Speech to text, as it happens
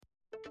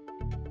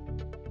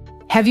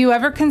Have you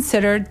ever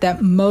considered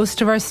that most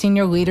of our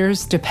senior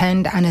leaders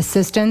depend on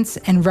assistants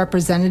and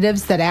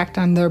representatives that act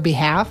on their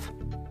behalf?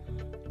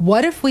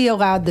 What if we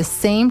allowed the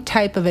same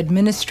type of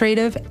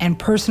administrative and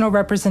personal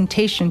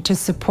representation to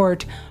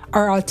support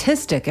our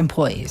autistic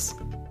employees?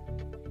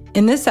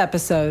 In this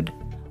episode,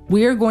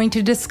 we are going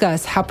to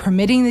discuss how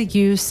permitting the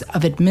use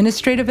of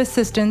administrative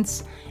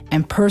assistants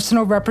and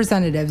personal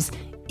representatives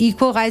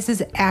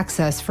equalizes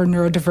access for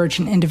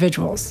neurodivergent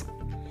individuals.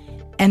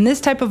 And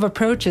this type of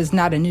approach is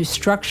not a new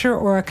structure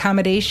or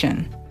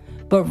accommodation,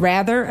 but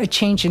rather a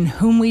change in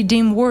whom we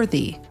deem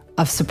worthy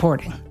of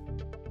supporting.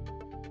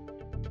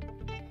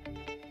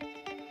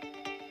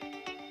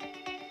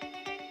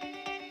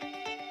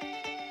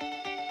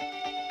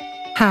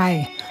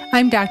 Hi,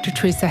 I'm Dr.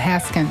 Teresa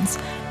Haskins,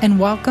 and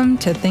welcome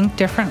to Think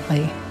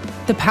Differently,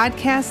 the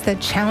podcast that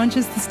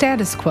challenges the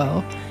status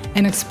quo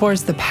and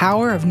explores the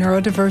power of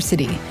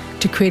neurodiversity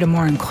to create a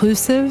more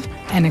inclusive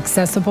and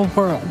accessible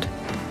world.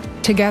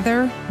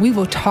 Together, we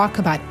will talk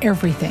about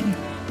everything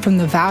from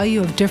the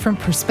value of different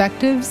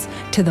perspectives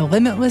to the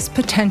limitless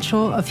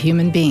potential of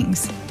human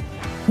beings.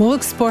 We'll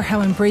explore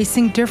how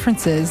embracing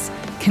differences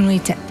can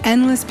lead to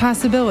endless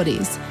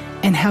possibilities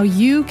and how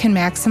you can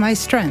maximize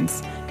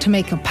strengths to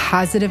make a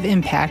positive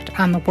impact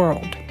on the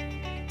world.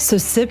 So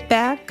sit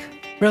back,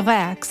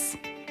 relax,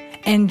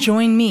 and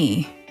join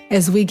me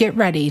as we get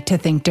ready to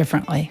think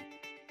differently.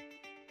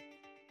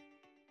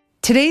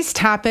 Today's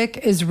topic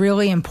is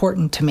really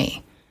important to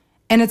me,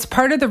 and it's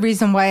part of the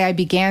reason why I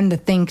began the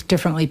Think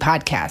Differently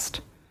podcast.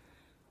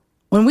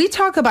 When we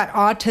talk about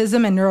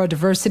autism and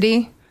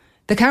neurodiversity,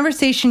 the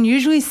conversation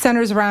usually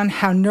centers around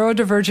how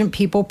neurodivergent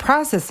people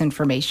process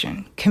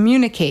information,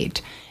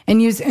 communicate,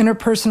 and use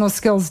interpersonal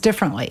skills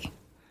differently.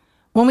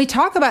 When we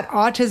talk about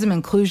autism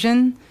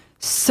inclusion,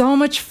 so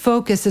much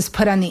focus is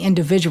put on the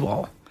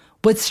individual,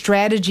 what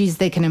strategies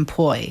they can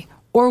employ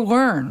or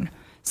learn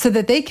so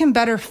that they can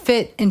better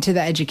fit into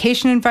the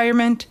education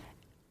environment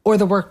or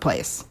the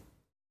workplace.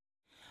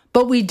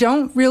 But we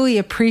don't really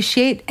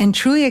appreciate and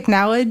truly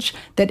acknowledge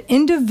that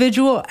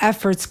individual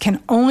efforts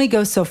can only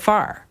go so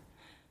far.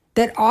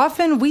 That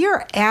often we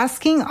are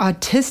asking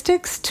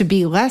autistics to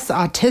be less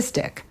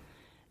autistic,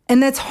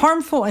 and that's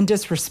harmful and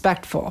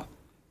disrespectful.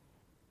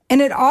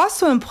 And it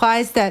also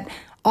implies that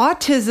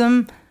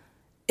autism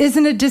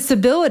isn't a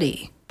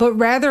disability, but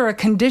rather a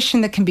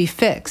condition that can be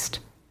fixed.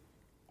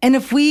 And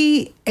if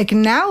we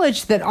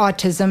acknowledge that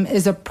autism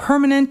is a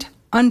permanent,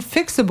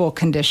 unfixable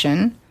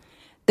condition,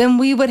 then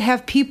we would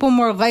have people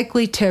more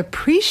likely to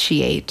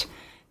appreciate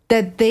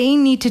that they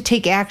need to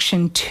take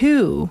action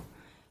too,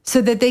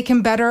 so that they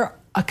can better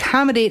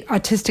accommodate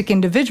autistic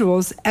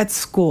individuals at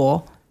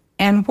school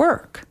and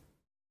work.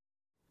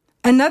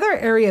 Another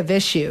area of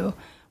issue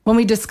when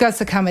we discuss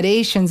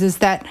accommodations is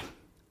that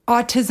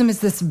autism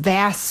is this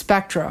vast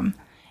spectrum,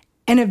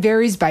 and it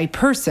varies by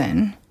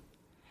person.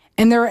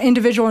 And there are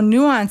individual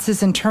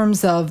nuances in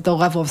terms of the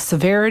level of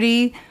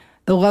severity,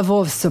 the level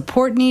of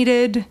support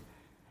needed,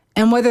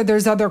 and whether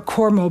there's other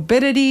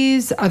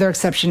comorbidities, other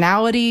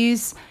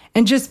exceptionalities,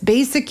 and just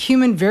basic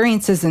human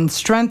variances in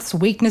strengths,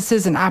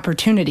 weaknesses, and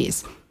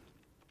opportunities.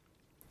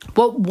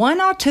 What one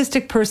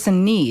autistic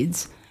person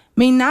needs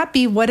may not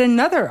be what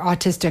another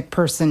autistic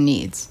person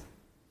needs.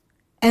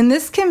 And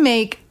this can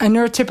make a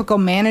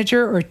neurotypical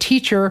manager or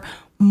teacher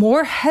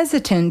more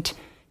hesitant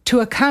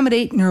to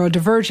accommodate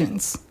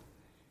neurodivergence.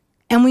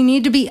 And we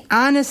need to be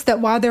honest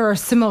that while there are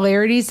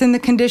similarities in the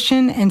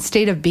condition and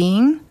state of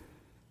being,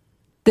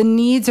 the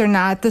needs are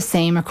not the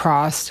same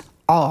across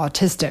all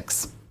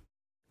autistics.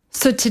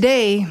 So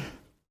today,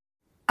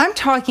 I'm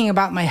talking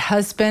about my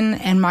husband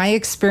and my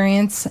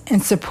experience in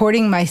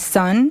supporting my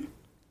son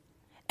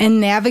and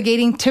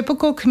navigating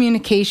typical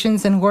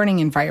communications and learning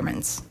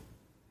environments.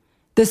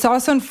 This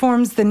also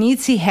informs the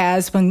needs he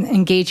has when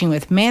engaging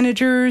with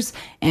managers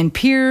and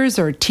peers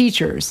or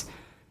teachers.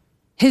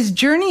 His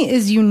journey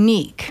is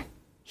unique.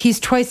 He's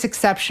twice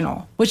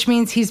exceptional, which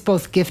means he's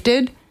both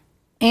gifted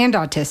and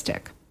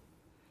autistic.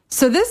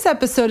 So this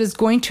episode is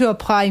going to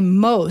apply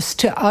most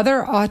to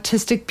other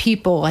autistic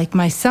people like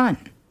my son.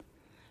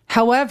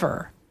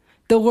 However,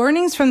 the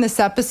learnings from this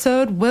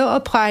episode will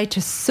apply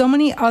to so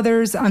many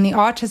others on the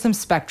autism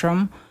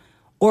spectrum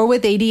or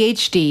with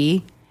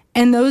ADHD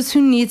and those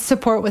who need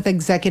support with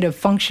executive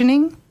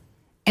functioning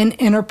and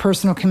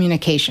interpersonal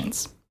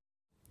communications.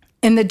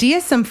 In the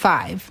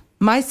DSM-5,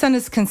 my son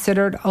is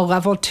considered a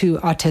level 2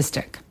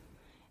 autistic.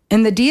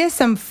 In the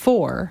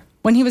DSM-4,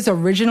 when he was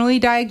originally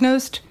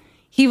diagnosed,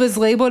 he was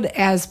labeled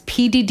as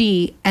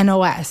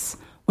PDD-NOS,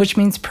 which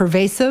means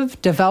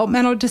pervasive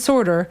developmental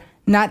disorder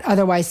not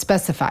otherwise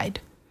specified.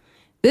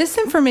 This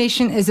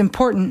information is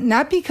important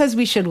not because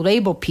we should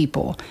label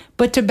people,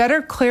 but to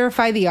better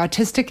clarify the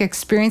autistic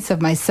experience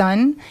of my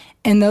son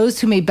and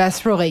those who may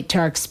best relate to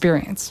our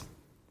experience.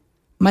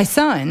 My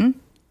son,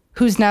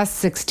 who's now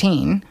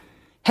 16,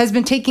 has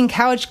been taking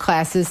college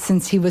classes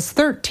since he was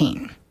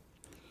 13.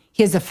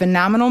 He has a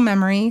phenomenal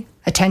memory,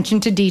 attention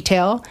to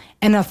detail,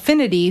 and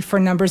affinity for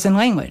numbers and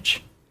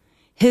language.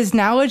 His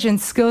knowledge and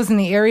skills in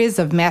the areas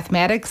of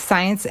mathematics,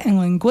 science, and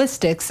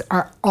linguistics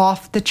are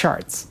off the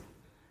charts.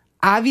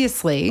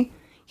 Obviously,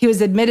 he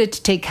was admitted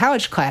to take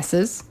college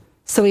classes,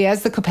 so he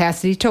has the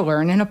capacity to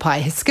learn and apply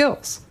his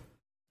skills.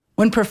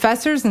 When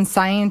professors and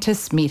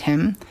scientists meet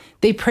him,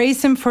 they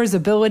praise him for his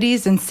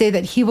abilities and say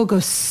that he will go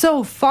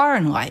so far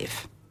in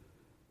life.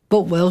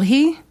 But will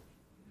he?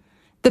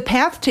 The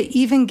path to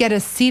even get a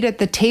seat at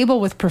the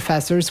table with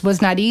professors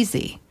was not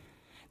easy.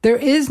 There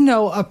is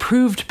no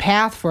approved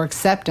path for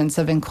acceptance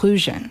of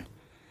inclusion.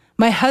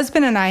 My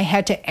husband and I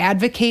had to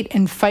advocate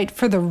and fight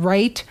for the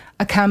right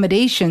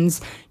accommodations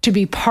to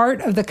be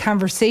part of the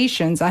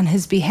conversations on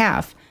his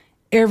behalf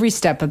every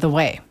step of the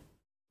way.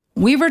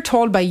 We were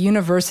told by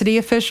university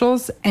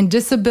officials and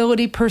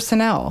disability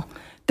personnel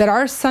that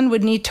our son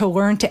would need to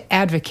learn to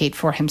advocate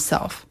for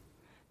himself.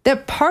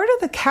 That part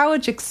of the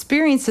college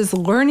experience is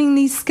learning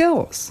these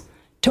skills,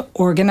 to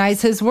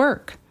organize his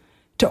work,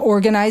 to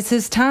organize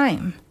his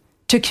time,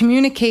 to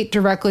communicate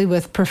directly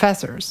with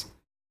professors.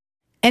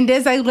 And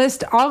as I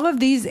list all of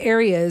these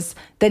areas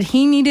that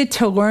he needed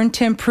to learn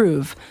to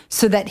improve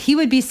so that he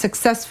would be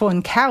successful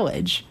in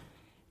college,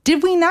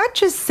 did we not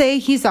just say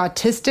he's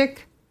autistic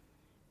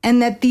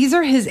and that these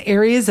are his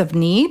areas of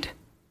need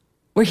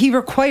where he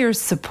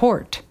requires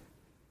support?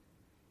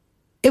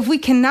 If we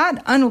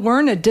cannot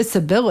unlearn a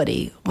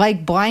disability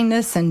like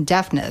blindness and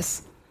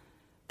deafness,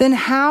 then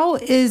how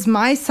is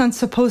my son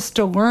supposed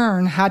to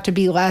learn how to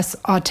be less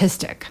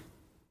autistic?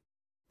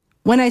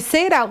 When I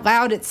say it out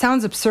loud, it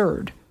sounds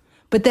absurd,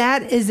 but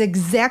that is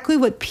exactly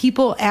what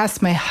people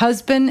ask my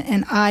husband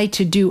and I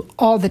to do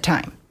all the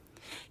time,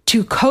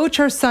 to coach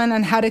our son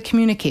on how to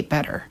communicate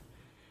better,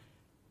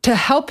 to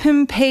help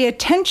him pay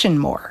attention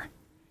more.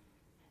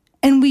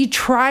 And we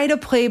try to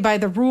play by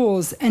the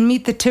rules and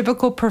meet the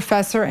typical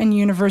professor and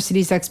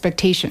university's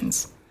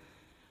expectations.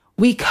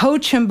 We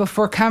coach him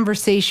before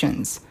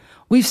conversations.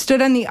 We've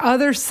stood on the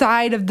other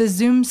side of the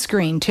Zoom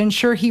screen to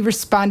ensure he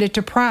responded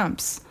to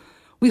prompts.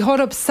 We hold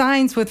up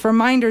signs with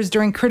reminders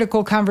during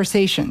critical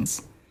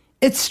conversations.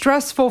 It's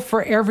stressful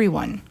for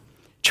everyone,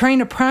 trying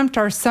to prompt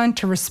our son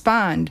to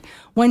respond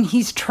when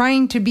he's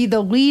trying to be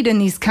the lead in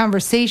these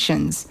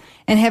conversations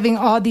and having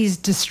all these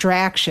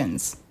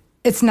distractions.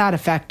 It's not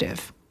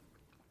effective.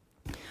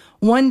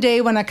 One day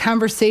when a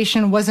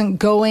conversation wasn't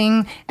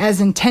going as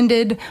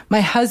intended,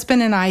 my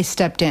husband and I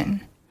stepped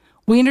in.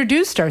 We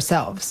introduced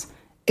ourselves,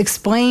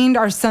 explained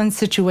our son's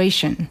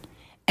situation,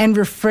 and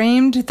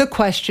reframed the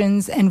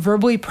questions and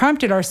verbally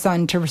prompted our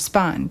son to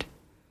respond.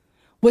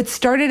 What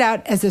started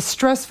out as a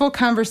stressful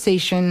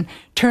conversation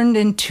turned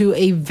into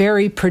a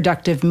very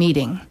productive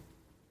meeting.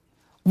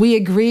 We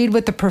agreed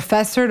with the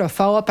professor to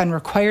follow up on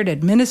required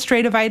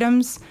administrative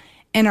items,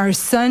 and our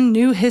son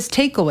knew his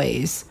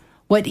takeaways,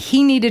 what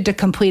he needed to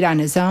complete on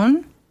his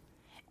own.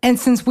 And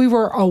since we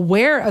were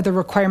aware of the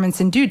requirements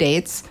and due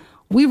dates,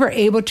 we were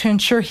able to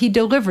ensure he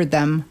delivered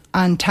them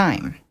on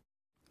time.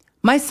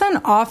 My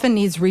son often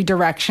needs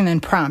redirection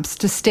and prompts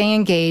to stay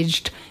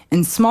engaged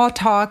in small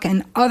talk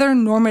and other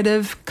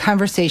normative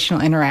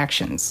conversational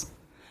interactions.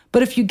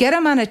 But if you get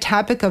him on a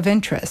topic of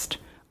interest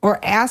or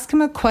ask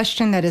him a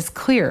question that is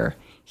clear,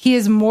 he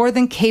is more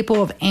than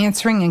capable of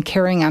answering and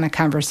carrying on a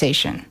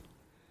conversation.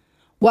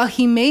 While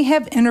he may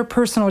have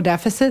interpersonal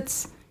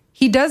deficits,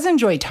 he does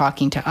enjoy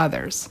talking to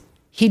others.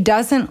 He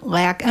doesn't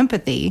lack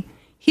empathy.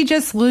 He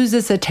just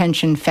loses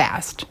attention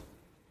fast.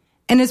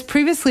 And as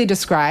previously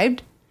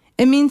described,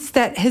 it means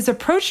that his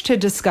approach to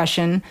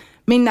discussion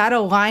may not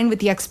align with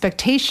the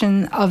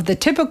expectation of the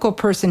typical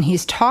person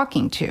he's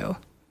talking to.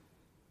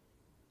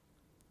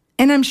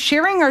 And I'm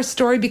sharing our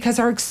story because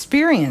our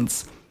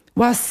experience,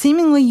 while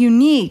seemingly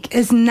unique,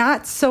 is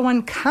not so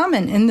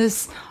uncommon in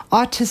this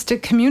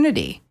autistic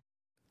community.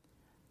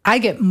 I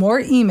get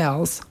more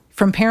emails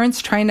from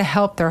parents trying to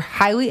help their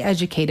highly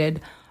educated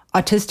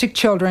autistic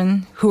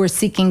children who are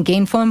seeking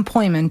gainful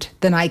employment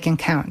than I can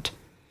count.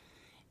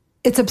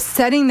 It's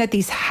upsetting that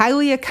these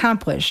highly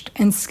accomplished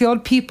and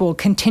skilled people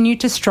continue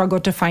to struggle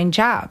to find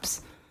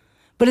jobs.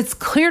 But it's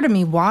clear to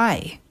me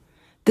why.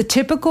 The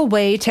typical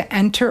way to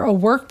enter a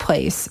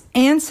workplace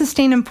and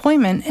sustain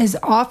employment is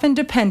often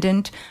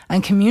dependent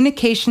on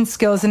communication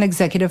skills and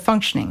executive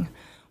functioning,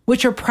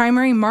 which are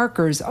primary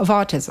markers of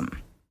autism.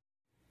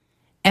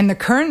 And the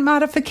current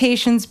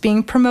modifications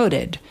being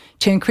promoted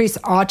to increase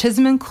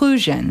autism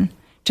inclusion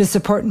to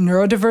support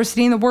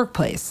neurodiversity in the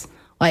workplace,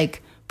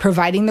 like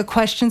providing the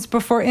questions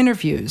before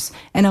interviews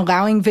and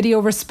allowing video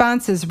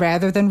responses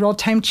rather than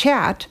real-time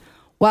chat,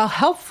 while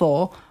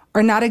helpful,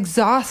 are not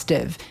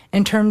exhaustive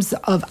in terms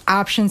of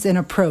options and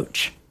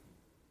approach.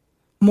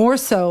 More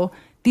so,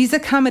 these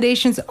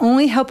accommodations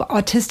only help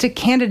autistic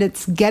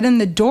candidates get in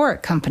the door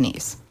at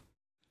companies.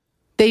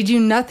 They do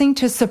nothing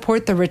to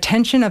support the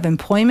retention of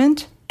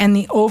employment and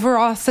the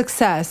overall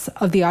success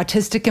of the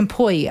autistic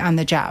employee on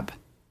the job.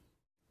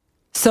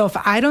 So if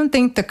I don't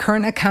think the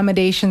current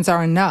accommodations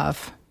are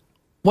enough,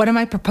 what am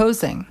I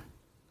proposing?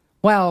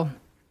 Well,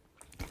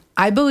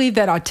 I believe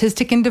that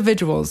autistic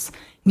individuals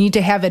need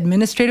to have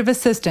administrative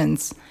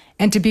assistance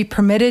and to be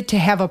permitted to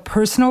have a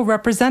personal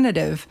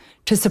representative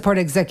to support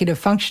executive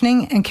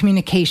functioning and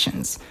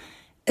communications,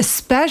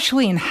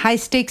 especially in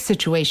high-stakes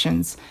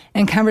situations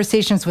and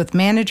conversations with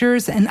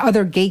managers and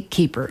other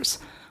gatekeepers,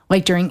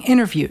 like during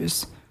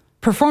interviews,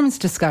 performance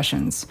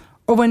discussions,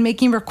 or when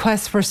making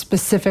requests for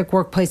specific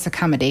workplace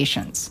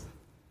accommodations.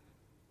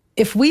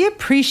 If we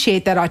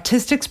appreciate that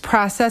autistics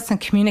process and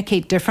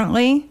communicate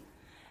differently,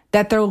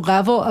 that their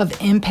level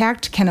of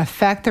impact can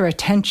affect their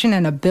attention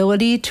and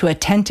ability to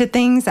attend to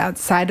things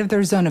outside of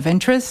their zone of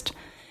interest,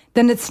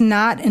 then it's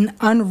not an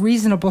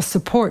unreasonable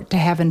support to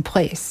have in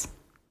place.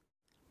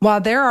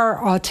 While there are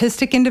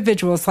autistic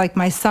individuals like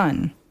my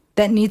son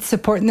that need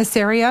support in this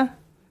area,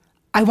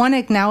 I want to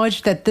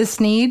acknowledge that this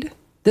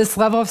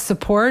level of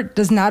support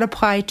does not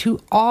apply to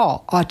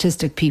all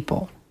autistic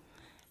people.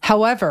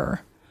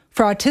 However,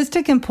 for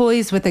autistic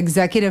employees with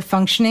executive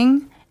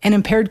functioning and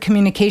impaired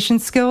communication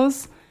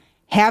skills,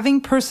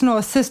 having personal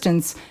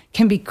assistance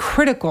can be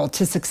critical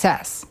to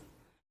success.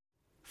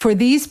 For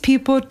these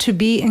people to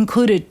be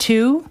included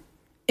too,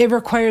 it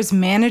requires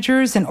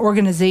managers and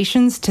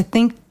organizations to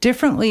think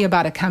differently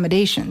about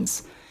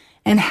accommodations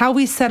and how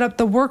we set up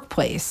the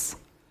workplace,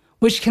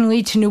 which can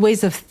lead to new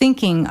ways of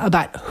thinking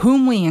about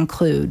whom we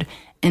include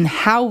and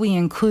how we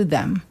include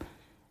them,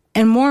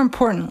 and more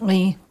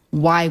importantly,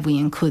 why we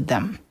include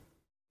them.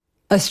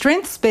 A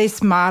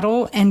strengths-based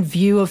model and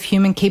view of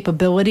human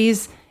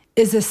capabilities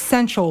is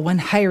essential when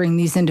hiring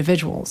these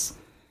individuals.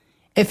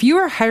 If you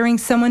are hiring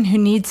someone who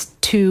needs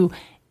to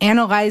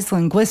analyze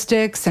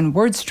linguistics and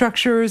word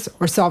structures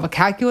or solve a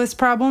calculus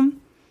problem,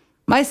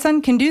 my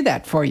son can do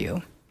that for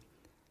you.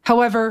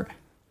 However,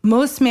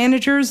 most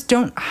managers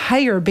don't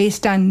hire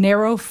based on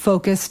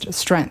narrow-focused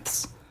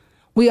strengths.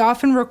 We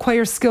often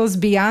require skills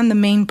beyond the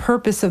main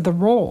purpose of the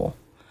role.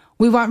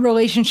 We want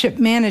relationship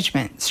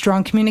management,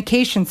 strong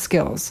communication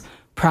skills,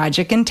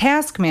 project and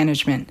task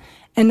management,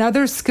 and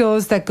other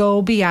skills that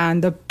go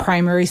beyond the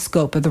primary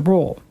scope of the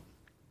role.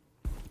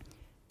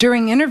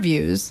 During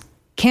interviews,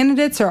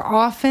 candidates are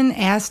often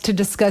asked to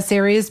discuss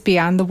areas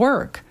beyond the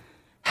work,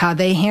 how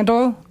they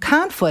handle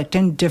conflict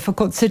in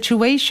difficult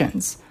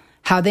situations,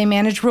 how they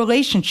manage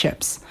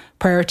relationships,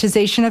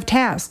 prioritization of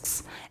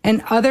tasks,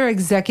 and other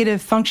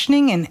executive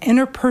functioning and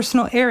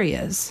interpersonal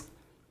areas,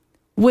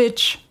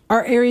 which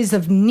are areas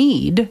of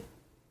need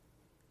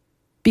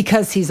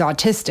because he's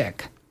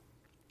autistic.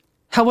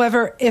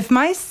 However, if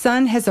my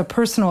son has a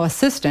personal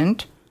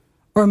assistant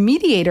or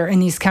mediator in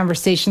these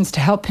conversations to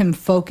help him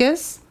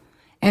focus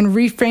and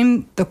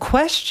reframe the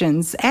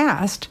questions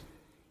asked,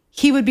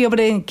 he would be able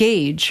to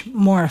engage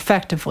more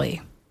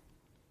effectively.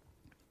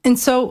 And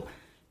so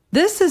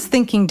this is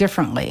thinking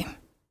differently.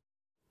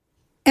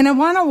 And I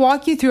want to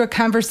walk you through a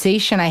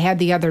conversation I had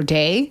the other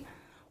day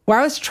where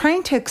I was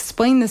trying to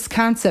explain this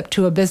concept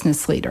to a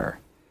business leader.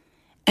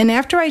 And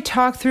after I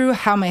talked through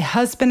how my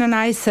husband and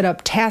I set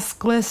up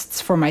task lists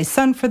for my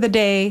son for the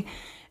day,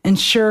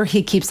 ensure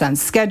he keeps on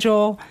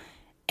schedule,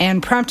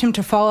 and prompt him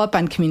to follow up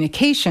on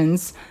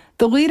communications,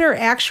 the leader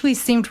actually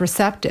seemed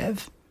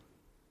receptive.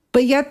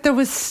 But yet there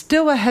was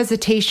still a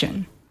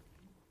hesitation.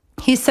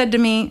 He said to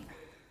me,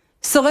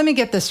 "So let me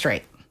get this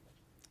straight.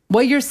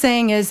 What you're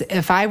saying is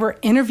if I were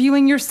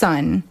interviewing your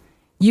son,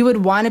 you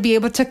would want to be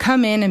able to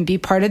come in and be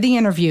part of the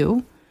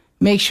interview,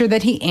 make sure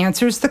that he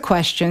answers the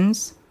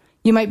questions.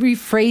 You might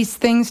rephrase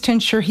things to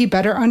ensure he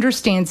better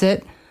understands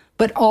it,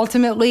 but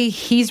ultimately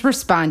he's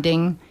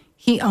responding,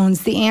 he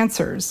owns the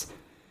answers.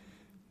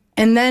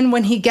 And then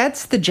when he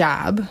gets the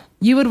job,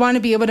 you would want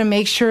to be able to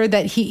make sure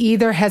that he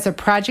either has a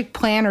project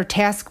plan or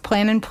task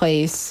plan in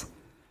place,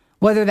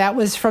 whether that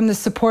was from the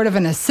support of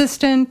an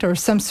assistant or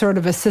some sort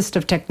of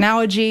assistive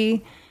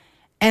technology,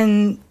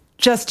 and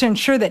just to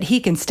ensure that he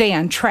can stay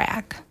on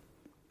track."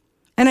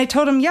 And I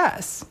told him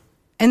yes.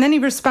 And then he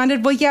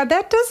responded, "Well, yeah,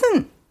 that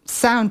doesn't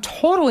sound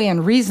totally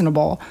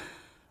unreasonable,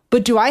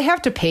 but do I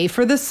have to pay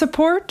for this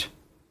support?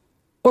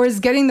 Or is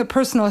getting the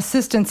personal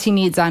assistance he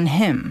needs on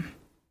him?"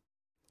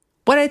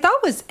 What I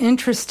thought was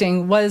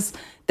interesting was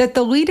that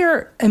the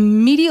leader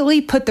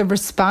immediately put the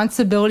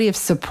responsibility of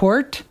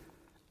support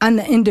on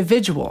the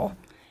individual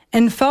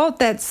and felt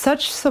that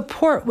such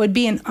support would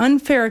be an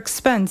unfair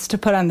expense to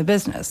put on the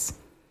business.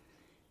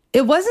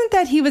 It wasn't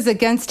that he was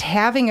against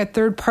having a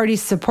third party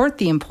support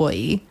the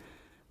employee,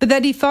 but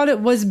that he felt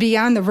it was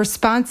beyond the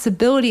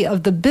responsibility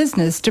of the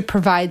business to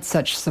provide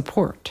such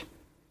support.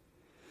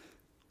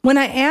 When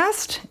I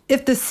asked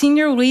if the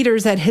senior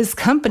leaders at his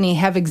company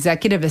have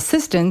executive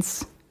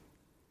assistants,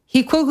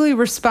 he quickly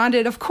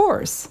responded, "Of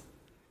course,"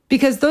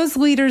 because those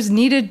leaders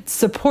needed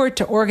support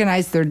to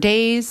organize their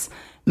days,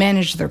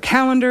 manage their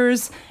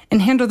calendars,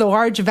 and handle the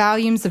large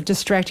volumes of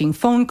distracting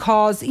phone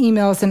calls,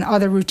 emails, and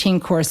other routine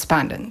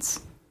correspondence.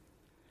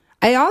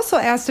 I also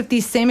asked if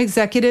these same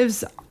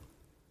executives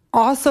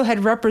also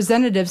had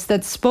representatives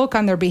that spoke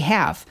on their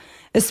behalf,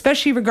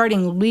 especially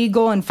regarding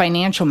legal and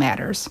financial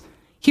matters.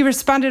 He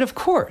responded, "Of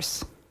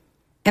course."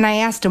 And I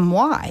asked him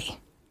why.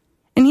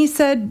 And he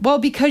said, "Well,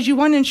 because you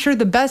want to ensure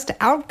the best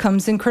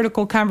outcomes in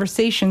critical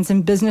conversations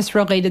in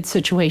business-related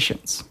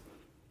situations."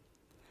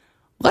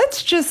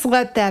 Let's just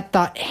let that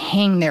thought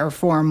hang there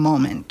for a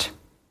moment.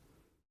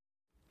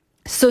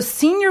 So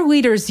senior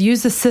leaders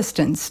use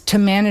assistants to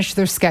manage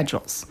their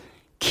schedules,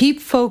 keep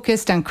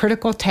focused on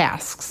critical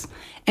tasks,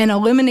 and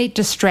eliminate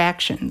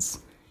distractions.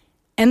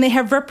 And they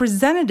have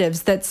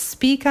representatives that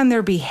speak on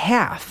their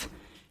behalf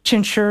to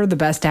ensure the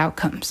best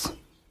outcomes.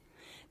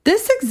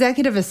 This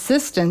executive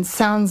assistant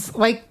sounds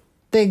like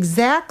the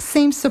exact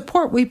same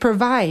support we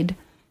provide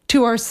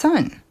to our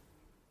son.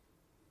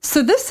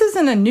 So this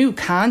isn't a new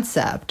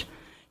concept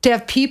to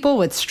have people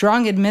with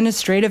strong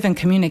administrative and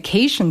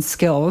communication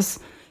skills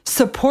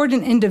support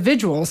an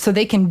individual so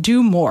they can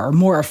do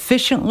more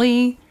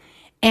efficiently,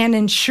 and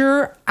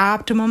ensure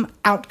optimum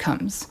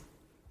outcomes.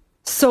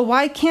 So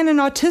why can't an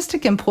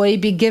autistic employee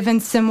be given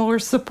similar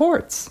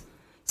supports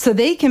so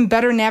they can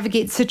better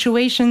navigate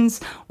situations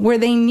where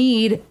they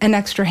need an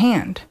extra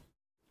hand?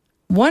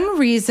 One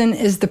reason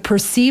is the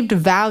perceived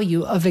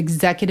value of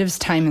executives'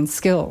 time and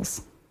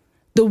skills.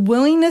 The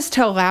willingness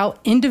to allow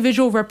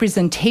individual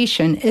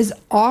representation is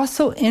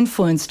also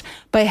influenced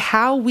by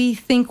how we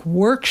think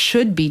work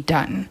should be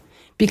done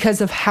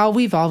because of how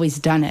we've always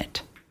done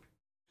it.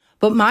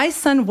 But my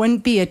son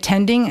wouldn't be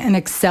attending and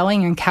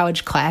excelling in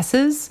college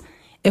classes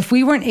if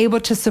we weren't able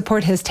to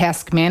support his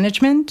task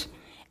management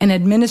and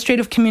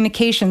administrative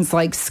communications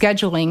like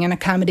scheduling and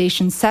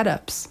accommodation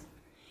setups.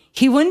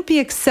 He wouldn't be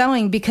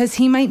excelling because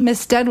he might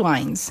miss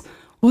deadlines,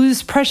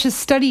 lose precious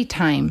study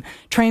time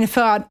trying to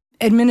fill out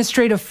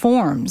administrative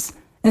forms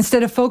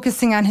instead of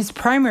focusing on his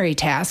primary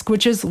task,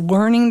 which is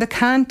learning the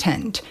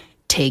content,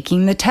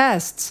 taking the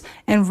tests,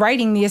 and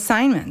writing the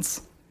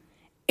assignments.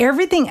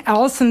 Everything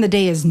else in the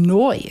day is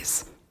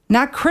noise,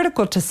 not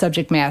critical to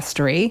subject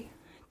mastery,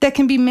 that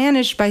can be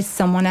managed by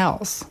someone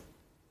else.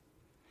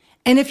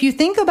 And if you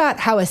think about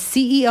how a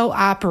CEO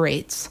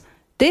operates,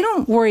 they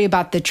don't worry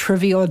about the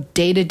trivial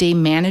day-to-day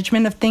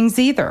management of things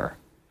either.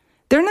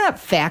 They're not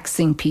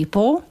faxing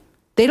people.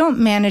 They don't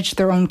manage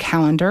their own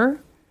calendar.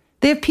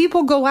 They have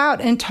people go out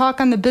and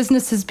talk on the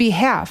business's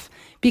behalf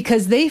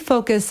because they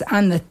focus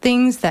on the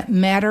things that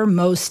matter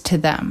most to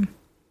them.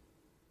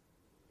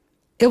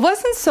 It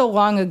wasn't so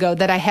long ago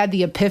that I had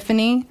the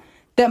epiphany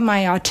that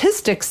my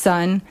autistic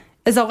son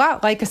is a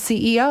lot like a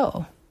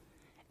CEO,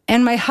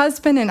 and my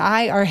husband and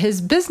I are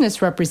his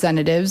business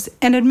representatives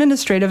and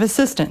administrative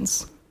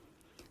assistants.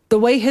 The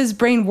way his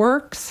brain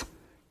works,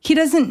 he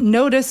doesn't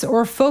notice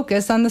or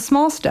focus on the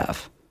small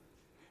stuff.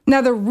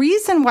 Now, the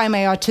reason why my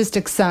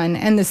autistic son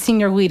and the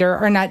senior leader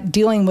are not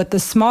dealing with the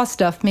small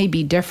stuff may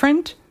be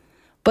different,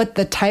 but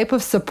the type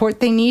of support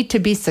they need to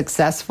be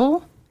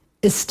successful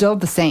is still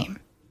the same.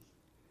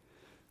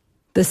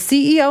 The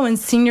CEO and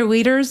senior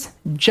leaders,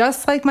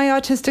 just like my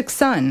autistic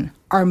son,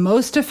 are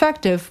most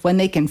effective when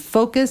they can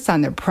focus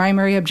on their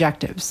primary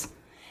objectives.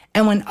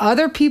 And when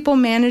other people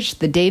manage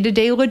the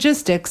day-to-day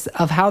logistics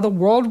of how the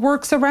world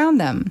works around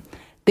them,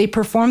 they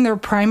perform their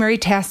primary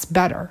tasks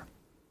better.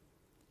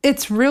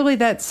 It's really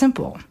that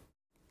simple.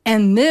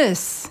 And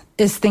this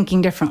is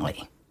thinking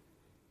differently.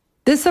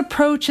 This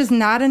approach is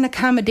not an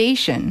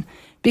accommodation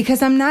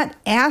because I'm not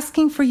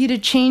asking for you to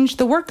change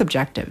the work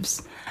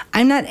objectives.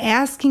 I'm not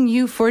asking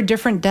you for a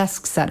different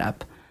desk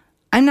setup.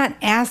 I'm not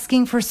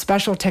asking for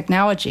special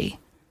technology.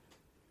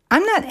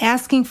 I'm not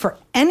asking for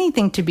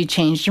anything to be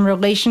changed in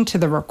relation to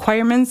the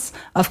requirements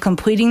of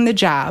completing the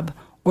job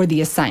or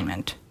the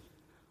assignment.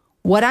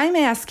 What I'm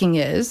asking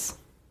is,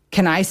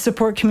 can I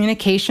support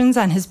communications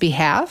on his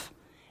behalf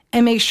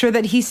and make sure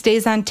that he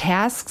stays on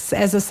tasks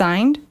as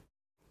assigned?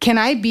 Can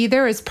I be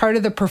there as part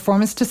of the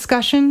performance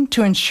discussion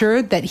to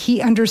ensure that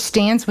he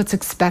understands what's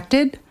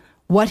expected,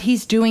 what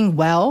he's doing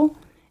well,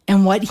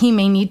 and what he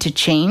may need to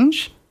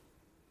change?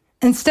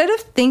 Instead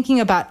of thinking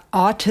about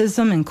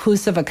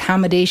autism-inclusive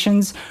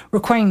accommodations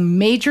requiring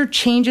major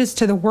changes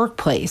to the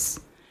workplace,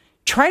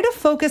 try to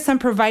focus on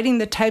providing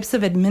the types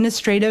of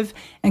administrative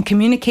and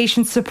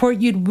communication support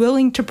you'd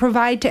willing to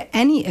provide to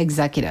any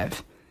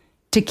executive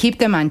to keep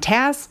them on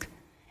task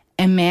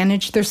and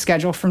manage their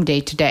schedule from day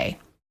to day.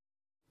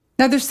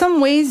 Now, there's some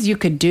ways you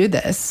could do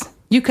this.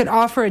 You could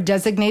offer a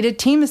designated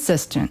team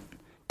assistant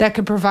that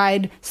could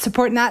provide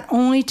support not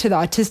only to the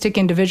autistic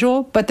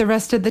individual, but the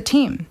rest of the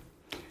team,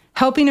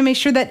 helping to make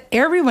sure that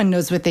everyone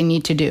knows what they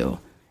need to do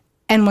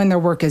and when their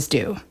work is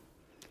due.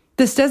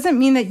 This doesn't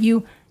mean that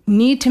you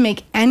need to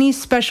make any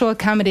special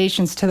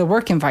accommodations to the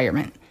work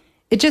environment.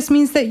 It just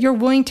means that you're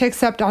willing to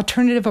accept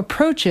alternative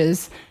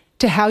approaches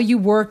to how you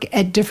work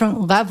at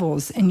different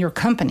levels in your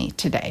company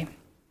today.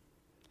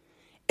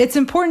 It's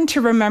important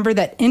to remember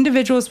that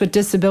individuals with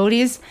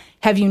disabilities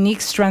have unique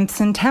strengths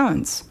and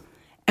talents,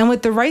 and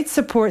with the right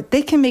support,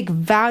 they can make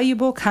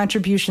valuable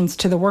contributions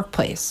to the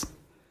workplace.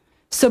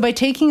 So by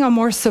taking a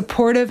more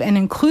supportive and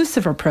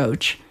inclusive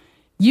approach,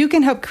 you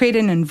can help create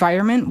an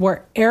environment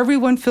where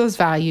everyone feels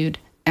valued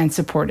and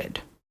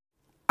supported.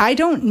 I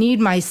don't need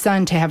my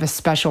son to have a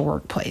special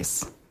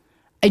workplace.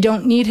 I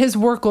don't need his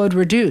workload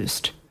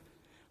reduced,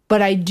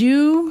 but I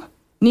do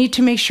need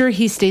to make sure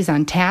he stays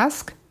on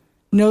task,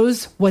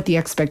 knows what the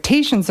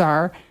expectations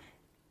are,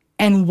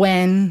 and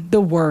when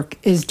the work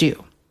is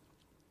due.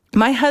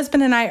 My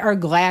husband and I are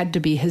glad to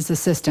be his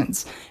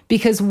assistants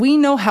because we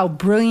know how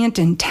brilliant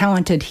and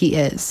talented he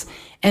is,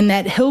 and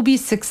that he'll be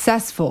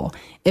successful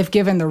if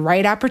given the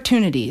right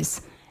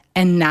opportunities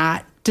and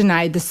not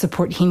denied the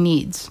support he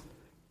needs,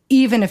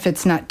 even if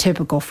it's not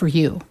typical for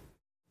you.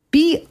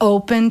 Be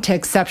open to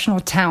exceptional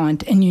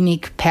talent and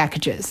unique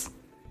packages.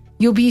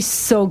 You'll be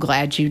so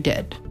glad you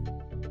did.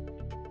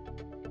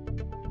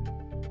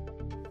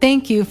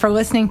 Thank you for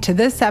listening to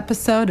this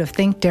episode of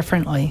Think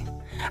Differently.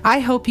 I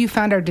hope you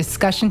found our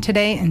discussion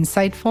today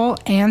insightful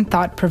and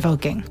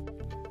thought-provoking.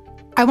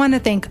 I want to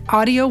thank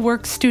Audio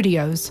Work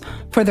Studios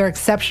for their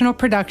exceptional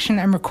production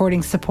and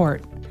recording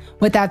support.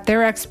 Without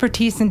their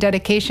expertise and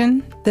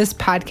dedication, this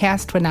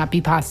podcast would not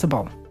be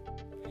possible.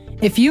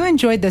 If you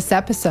enjoyed this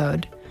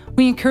episode,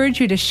 we encourage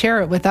you to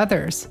share it with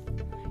others.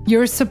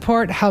 Your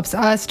support helps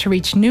us to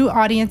reach new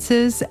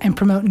audiences and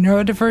promote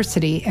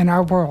neurodiversity in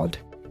our world.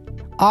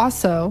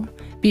 Also,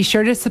 be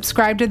sure to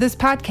subscribe to this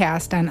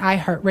podcast on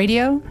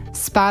iHeartRadio,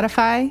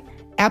 Spotify,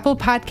 Apple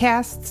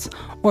Podcasts,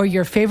 or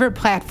your favorite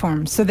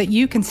platform so that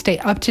you can stay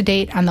up to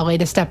date on the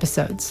latest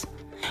episodes.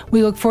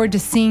 We look forward to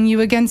seeing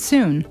you again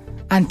soon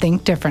on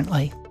Think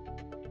Differently.